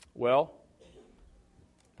 Well,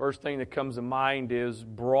 first thing that comes to mind is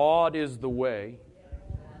broad is the way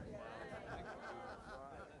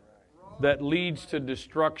that leads to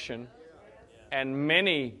destruction, and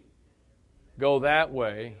many go that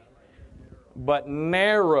way. But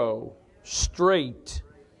narrow, straight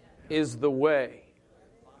is the way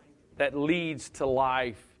that leads to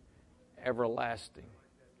life everlasting.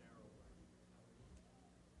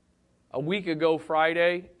 A week ago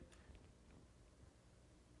Friday,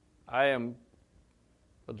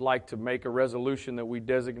 would like to make a resolution that we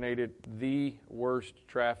designated the worst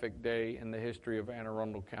traffic day in the history of Anne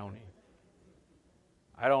Arundel County.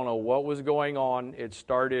 I don't know what was going on. It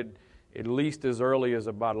started at least as early as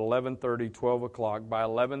about 11:30, 12 o'clock. By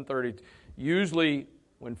 11:30, usually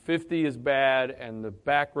when 50 is bad and the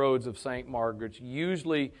back roads of St. Margaret's,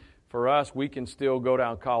 usually for us, we can still go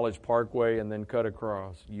down College Parkway and then cut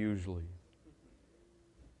across, usually.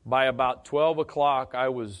 By about 12 o'clock, I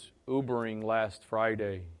was Ubering last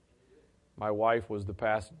Friday. My wife was the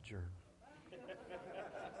passenger.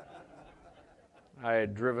 I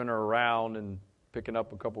had driven her around and picking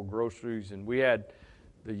up a couple groceries, and we had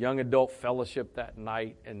the young adult fellowship that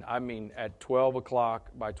night. And at 12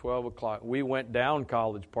 o'clock, by 12 o'clock, we went down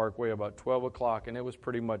College Parkway about 12 o'clock, and it was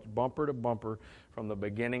pretty much bumper to bumper from the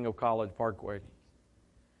beginning of College Parkway.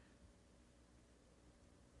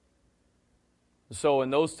 So in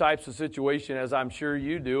those types of situations, as I'm sure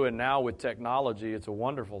you do, and now with technology, it's a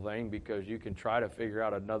wonderful thing because you can try to figure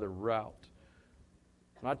out another route.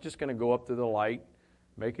 I'm not just going to go up to the light,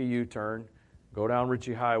 make a U-turn, go down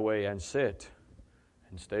Ritchie Highway and sit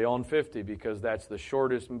and stay on 50 because that's the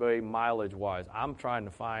shortest way mileage-wise. I'm trying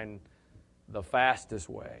to find the fastest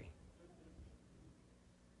way.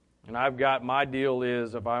 And I've got, my deal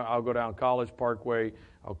is, I'll go down College Parkway,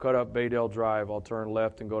 I'll cut up Baydale Drive, I'll turn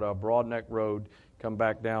left and go down Broadneck Road, come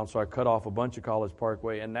back down. So I cut off a bunch of College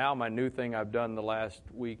Parkway. And now my new thing I've done the last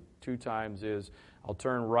week 2 times is I'll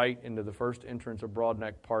turn right into the first entrance of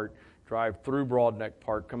Broadneck Park, drive through Broadneck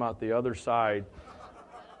Park, come out the other side.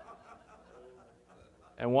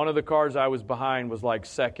 And one of the cars I was behind was like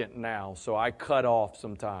second now, so I cut off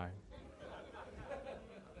some time.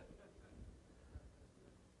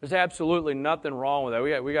 There's absolutely nothing wrong with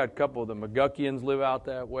that. We got a couple of the McGuckians live out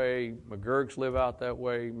that way. McGurks live out that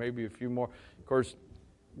way. Maybe a few more. Of course,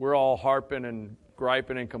 we're all harping and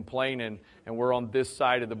griping and complaining, and we're on this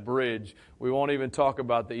side of the bridge. We won't even talk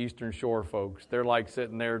about the Eastern Shore folks. They're like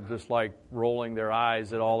sitting there just like rolling their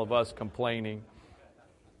eyes at all of us complaining.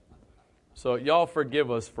 So y'all forgive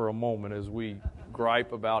us for a moment as we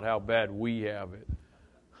gripe about how bad we have it.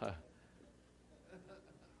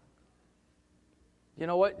 You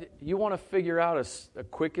know what? You want to figure out a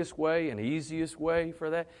quickest way, an easiest way for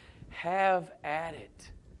that? Have at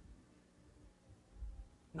it.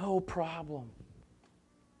 No problem.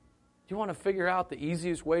 You want to figure out the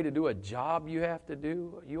easiest way to do a job you have to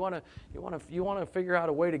do? You want to figure out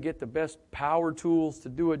a way to get the best power tools to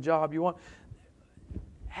do a job you want?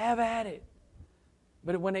 Have at it.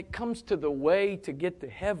 But when it comes to the way to get to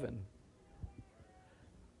heaven,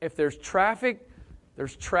 if there's traffic,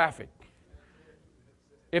 there's traffic.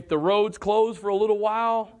 If the road's closed for a little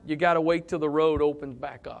while, you got to wait till the road opens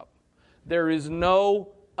back up. There is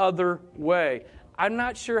no other way. I'm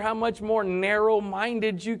not sure how much more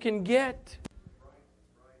narrow-minded you can get.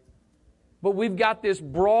 But we've got this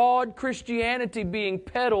broad Christianity being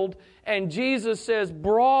peddled, and Jesus says,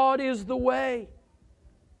 broad is the way.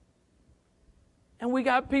 And we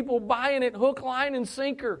got people buying it hook, line, and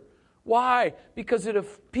sinker. Why? Because it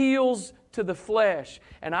appeals to the flesh.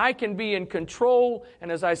 And I can be in control,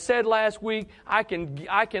 and as I said last week, I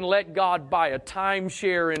can let God buy a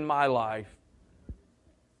timeshare in my life.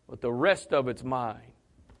 But the rest of it's mine.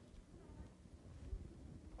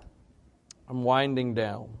 I'm winding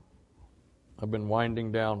down. I've been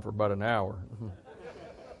winding down for about an hour.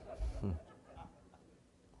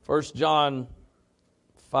 1 John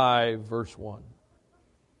 5, verse 1.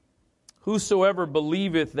 Whosoever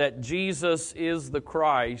believeth that Jesus is the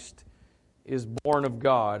Christ is born of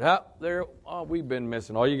God. We've been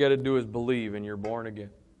missing. All you got to do is believe and you're born again.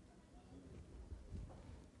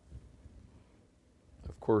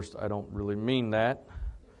 Of course, I don't really mean that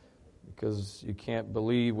because you can't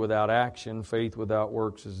believe without action. Faith without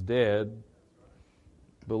works is dead.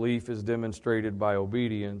 Belief is demonstrated by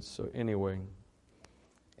obedience. So anyway,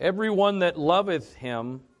 everyone that loveth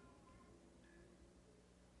him,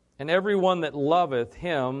 and everyone that loveth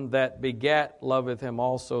him that begat loveth him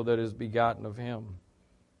also that is begotten of him.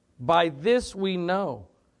 By this we know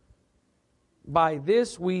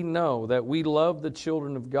that we love the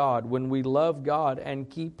children of God when we love God and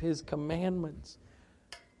keep His commandments.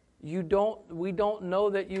 We don't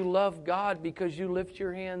know that you love God because you lift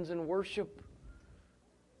your hands and worship.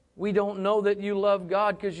 We don't know that you love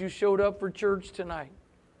God because you showed up for church tonight.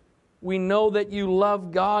 We know that you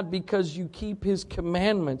love God because you keep His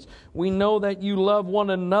commandments. We know that you love one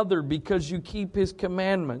another because you keep His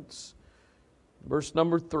commandments. Verse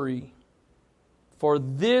number 3. For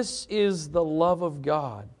this is the love of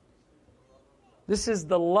God. This is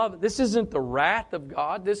the love. This isn't the wrath of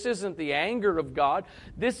God. This isn't the anger of God.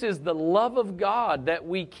 This is the love of God that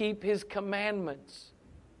we keep His commandments.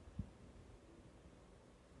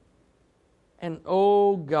 And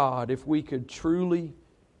oh God, if we could truly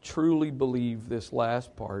believe this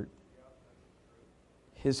last part.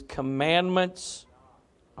 His commandments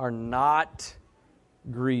are not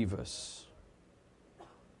grievous.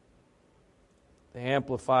 The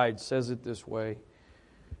Amplified says it this way.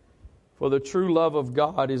 For the true love of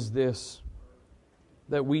God is this,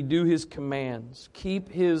 that we do His commands, keep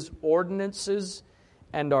His ordinances,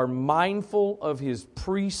 and are mindful of His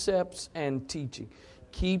precepts and teaching.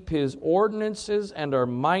 Keep His ordinances and are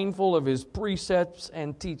mindful of His precepts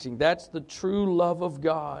and teaching. That's the true love of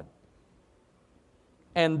God.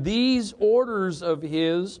 And these orders of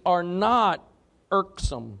His are not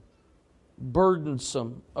irksome,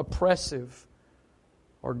 burdensome, oppressive,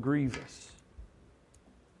 or grievous.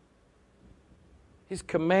 His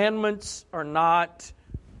commandments are not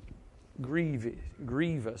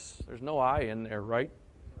grievous. There's no I in there, right?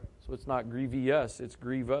 So it's not grievous, it's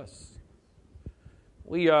grieve us.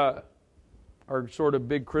 Our sort of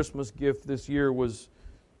big Christmas gift this year was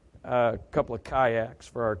a couple of kayaks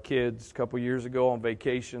for our kids. A couple of years ago on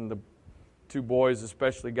vacation, the two boys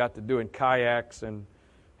especially got to doing kayaks and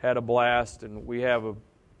had a blast. And we have a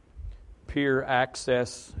pier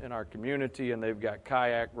access in our community, and they've got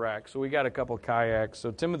kayak racks. So we got a couple of kayaks.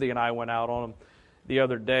 So Timothy and I went out on them the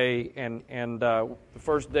other day, and the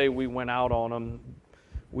first day we went out on them,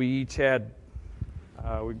 we each had,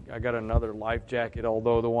 I got another life jacket,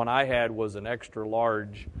 although the one I had was an extra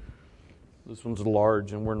large. This one's a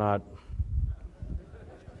large, and we're not.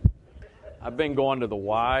 I've been going to the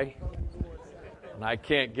Y, and I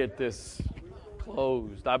can't get this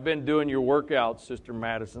closed. I've been doing your workouts, Sister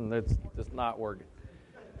Madison. That's not working.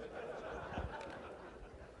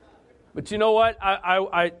 But you know what?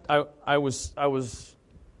 I was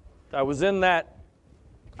in that.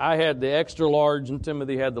 I had the extra large and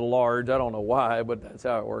Timothy had the large. I don't know why, but that's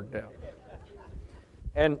how it worked out.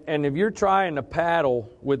 And if you're trying to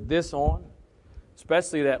paddle with this on,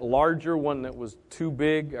 especially that larger one that was too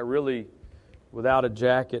big, without a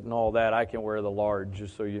jacket and all that, I can wear the large,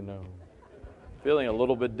 just so you know. Feeling a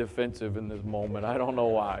little bit defensive in this moment. I don't know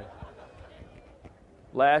why.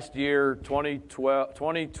 Last year,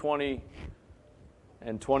 2020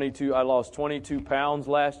 and 22, I lost 22 pounds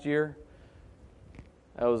last year.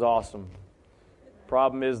 That was awesome.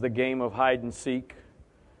 Problem is the game of hide and seek.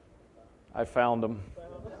 I found them.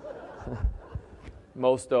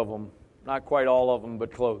 Most of them. Not quite all of them,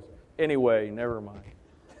 but close. Anyway, never mind.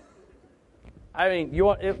 I mean,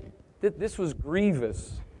 this was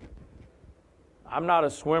grievous. I'm not a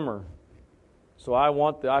swimmer, so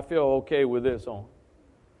I feel okay with this on.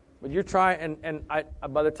 But you're trying, and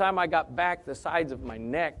by the time I got back, the sides of my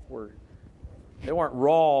neck they weren't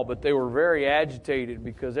raw, but they were very agitated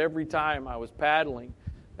because every time I was paddling,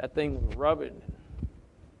 that thing was rubbing.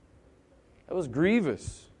 That was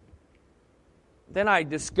grievous. Then I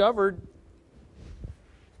discovered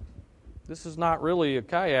this is not really a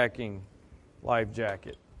kayaking life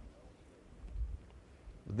jacket.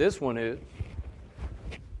 This one is.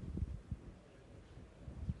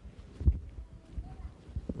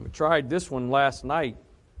 I tried this one last night,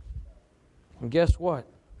 and guess what?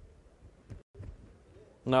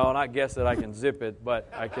 No, not guess that I can zip it, but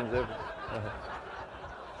I can zip it.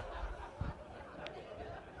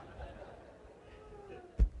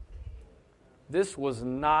 This was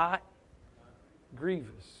not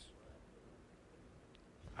grievous.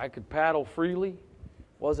 I could paddle freely,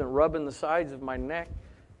 wasn't rubbing the sides of my neck.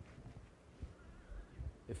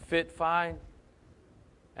 It fit fine,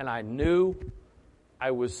 and I knew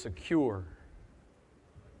I was secure.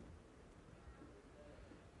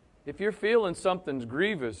 If you're feeling something's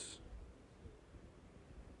grievous,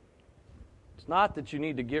 it's not that you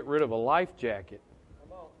need to get rid of a life jacket.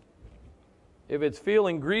 If it's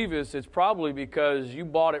feeling grievous, it's probably because you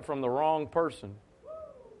bought it from the wrong person.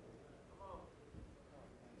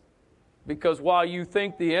 Because while you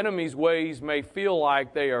think the enemy's ways may feel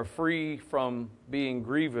like they are free from being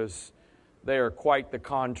grievous, they are quite the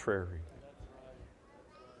contrary.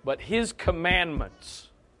 But His commandments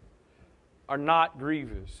are not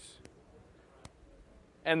grievous.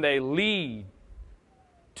 And they lead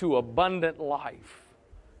to abundant life.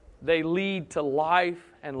 They lead to life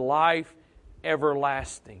and life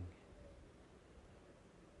everlasting.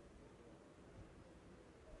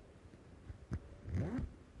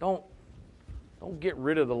 Don't get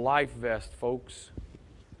rid of the life vest, folks.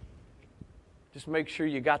 Just make sure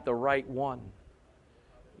you got the right one.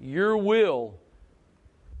 Your will,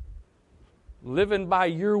 living by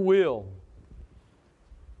your will,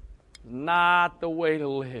 not the way to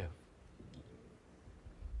live.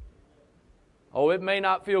 Oh, it may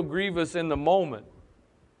not feel grievous in the moment,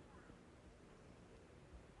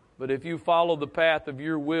 but if you follow the path of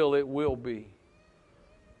your will, it will be.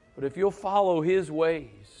 But if you'll follow His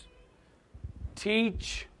ways,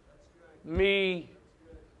 teach me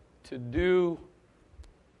to do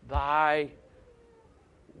thy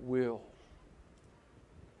will.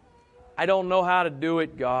 I don't know how to do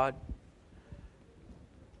it, God.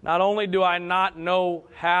 Not only do I not know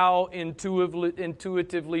how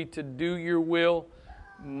intuitively to do your will,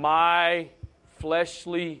 my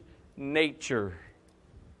fleshly nature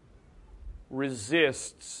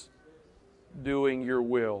resists doing your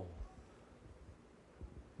will.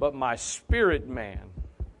 But my spirit man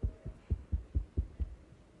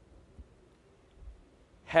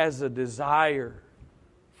has a desire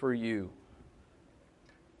for you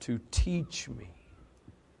to teach me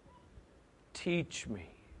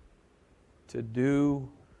to do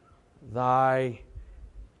thy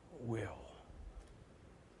will.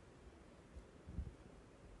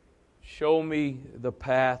 Show me the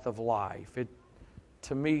path of life.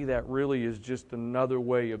 To me, that really is just another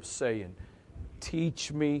way of saying,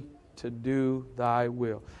 teach me to do thy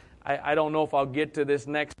will. I don't know if I'll get to this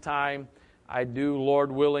next time. I do,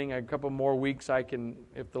 Lord willing, a couple more weeks I can,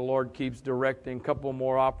 if the Lord keeps directing, a couple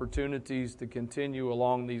more opportunities to continue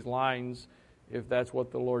along these lines, if that's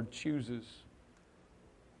what the Lord chooses.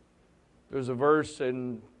 There's a verse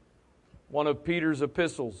in one of Peter's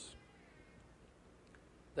epistles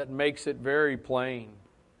that makes it very plain.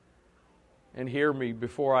 And hear me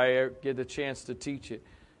before I get a chance to teach it.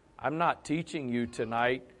 I'm not teaching you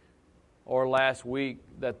tonight or last week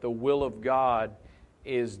that the will of God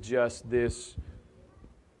is just this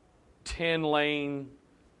 10-lane,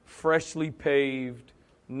 freshly paved,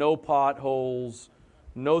 no potholes,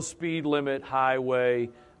 no speed limit highway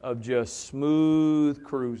of just smooth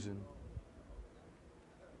cruising.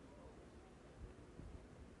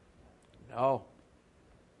 No.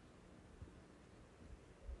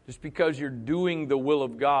 Just because you're doing the will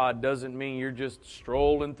of God doesn't mean you're just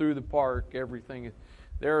strolling through the park, everything.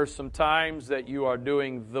 There are some times that you are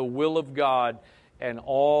doing the will of God and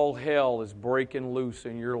all hell is breaking loose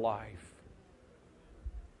in your life.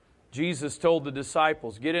 Jesus told the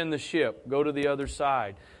disciples, get in the ship, go to the other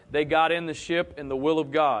side. They got in the ship in the will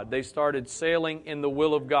of God. They started sailing in the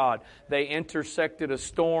will of God. They intersected a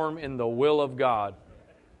storm in the will of God.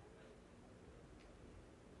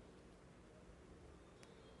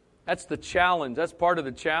 That's the challenge. That's part of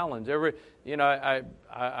the challenge.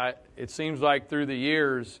 It seems like through the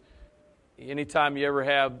years, anytime you ever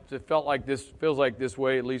have, it feels like this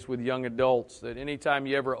way, at least with young adults, that anytime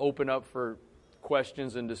you ever open up for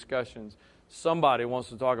questions and discussions, somebody wants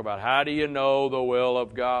to talk about, how do you know the will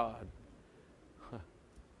of God?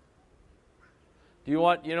 Do you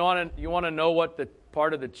want to know what the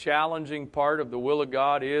part of the challenging part of the will of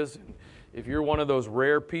God is? If you're one of those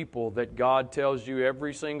rare people that God tells you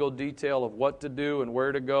every single detail of what to do and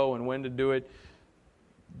where to go and when to do it,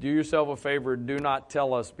 do yourself a favor, do not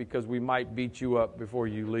tell us because we might beat you up before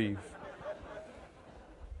you leave.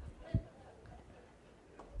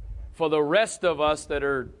 For the rest of us that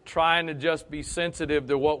are trying to just be sensitive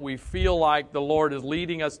to what we feel like the Lord is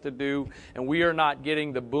leading us to do, and we are not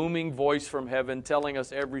getting the booming voice from heaven telling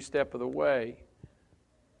us every step of the way,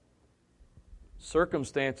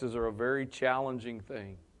 circumstances are a very challenging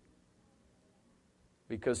thing.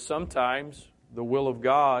 Because sometimes the will of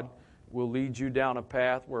God will lead you down a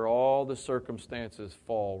path where all the circumstances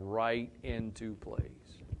fall right into place.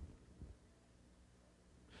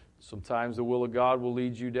 Sometimes the will of God will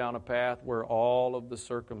lead you down a path where all of the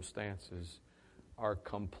circumstances are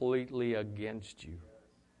completely against you.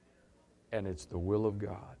 And it's the will of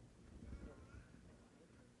God.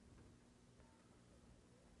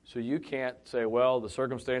 So you can't say, well, the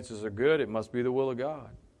circumstances are good, it must be the will of God.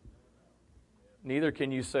 Neither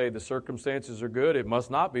can you say the circumstances are good, it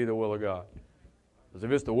must not be the will of God. Because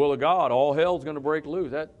if it's the will of God, all hell's going to break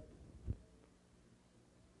loose.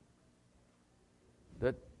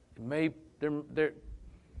 There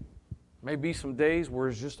may be some days where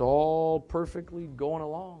it's just all perfectly going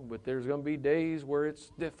along, but there's going to be days where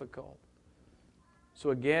it's difficult. So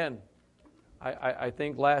again, I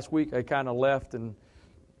think last week I kind of left, and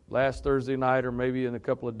last Thursday night or maybe in a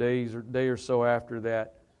couple of days or day or so after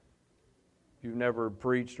that, you've never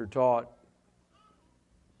preached or taught,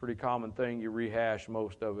 pretty common thing, you rehash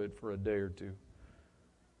most of it for a day or two.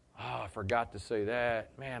 Oh, I forgot to say that.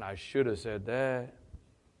 Man, I should have said that.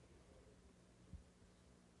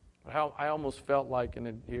 But I almost felt like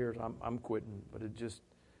in here I'm quitting, but it just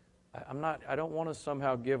I don't want to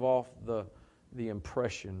somehow give off the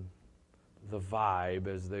impression, the vibe,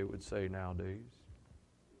 as they would say nowadays,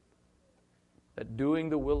 that doing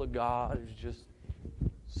the will of God is just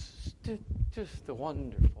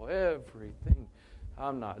wonderful. Everything.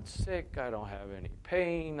 I'm not sick. I don't have any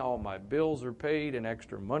pain. All my bills are paid and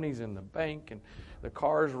extra money's in the bank and the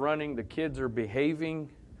car's running. The kids are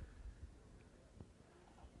behaving.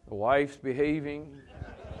 The wife's behaving.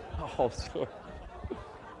 All sorts.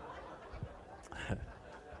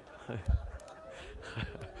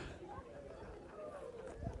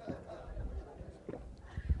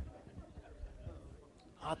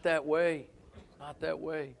 Not that way. Not that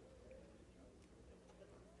way.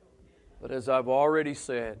 But as I've already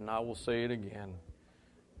said, and I will say it again,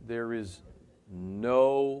 there is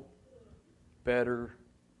no better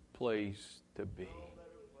place to be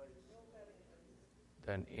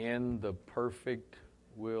than in the perfect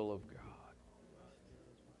will of God.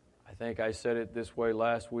 I think I said it this way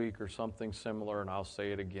last week or something similar, and I'll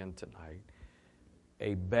say it again tonight.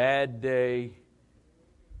 a bad day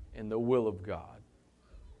in the will of God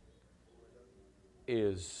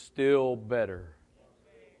is still better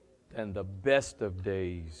than the best of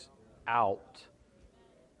days out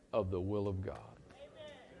of the will of God.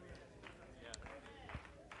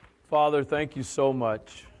 Father, thank you so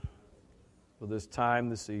much for this time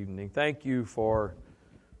this evening. Thank you for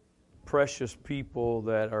precious people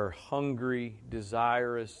that are hungry,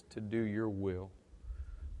 desirous to do your will.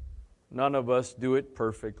 None of us do it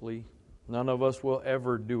perfectly. None of us will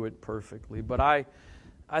ever do it perfectly. But I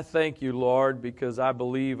thank you, Lord, because I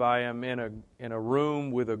believe I am in a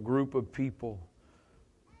room with a group of people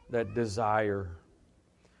that desire.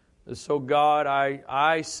 So God,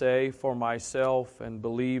 I say for myself and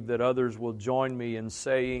believe that others will join me in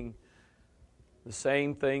saying the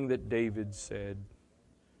same thing that David said.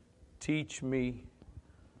 Teach me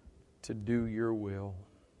to do your will.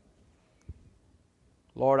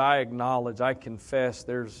 Lord, I acknowledge, I confess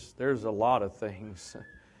there's a lot of things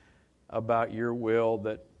about your will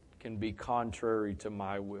that can be contrary to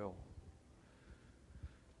my will.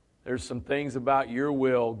 There's some things about your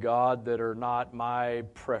will, God, that are not my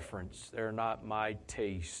preference. They're not my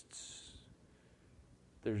tastes.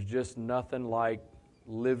 There's just nothing like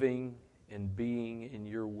living and being in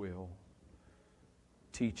your will.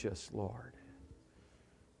 Teach us, Lord.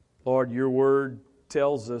 Lord, your word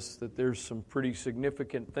tells us that there's some pretty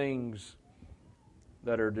significant things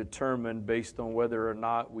that are determined based on whether or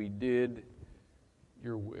not we did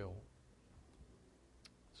your will.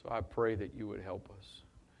 So I pray that you would help us.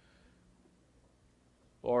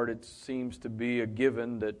 Lord, it seems to be a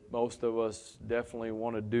given that most of us definitely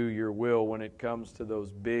want to do your will when it comes to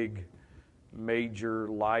those big, major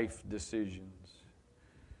life decisions.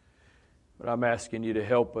 But I'm asking you to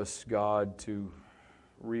help us, God, to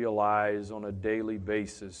realize on a daily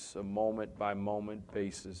basis, a moment-by-moment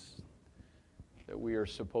basis, that we are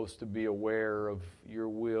supposed to be aware of your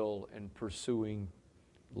will and pursuing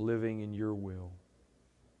living in your will.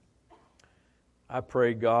 I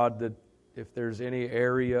pray, God, that if there's any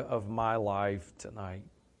area of my life tonight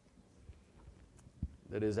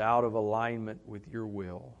that is out of alignment with your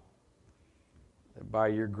will, that by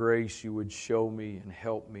your grace you would show me and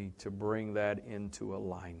help me to bring that into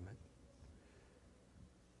alignment.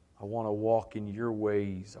 I want to walk in your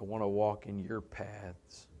ways. I want to walk in your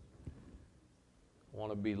paths. I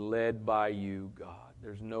want to be led by you, God.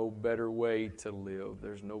 There's no better way to live.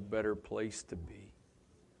 There's no better place to be.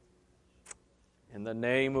 In the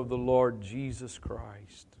name of the Lord Jesus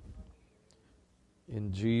Christ,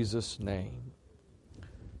 in Jesus' name,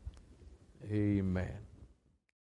 amen.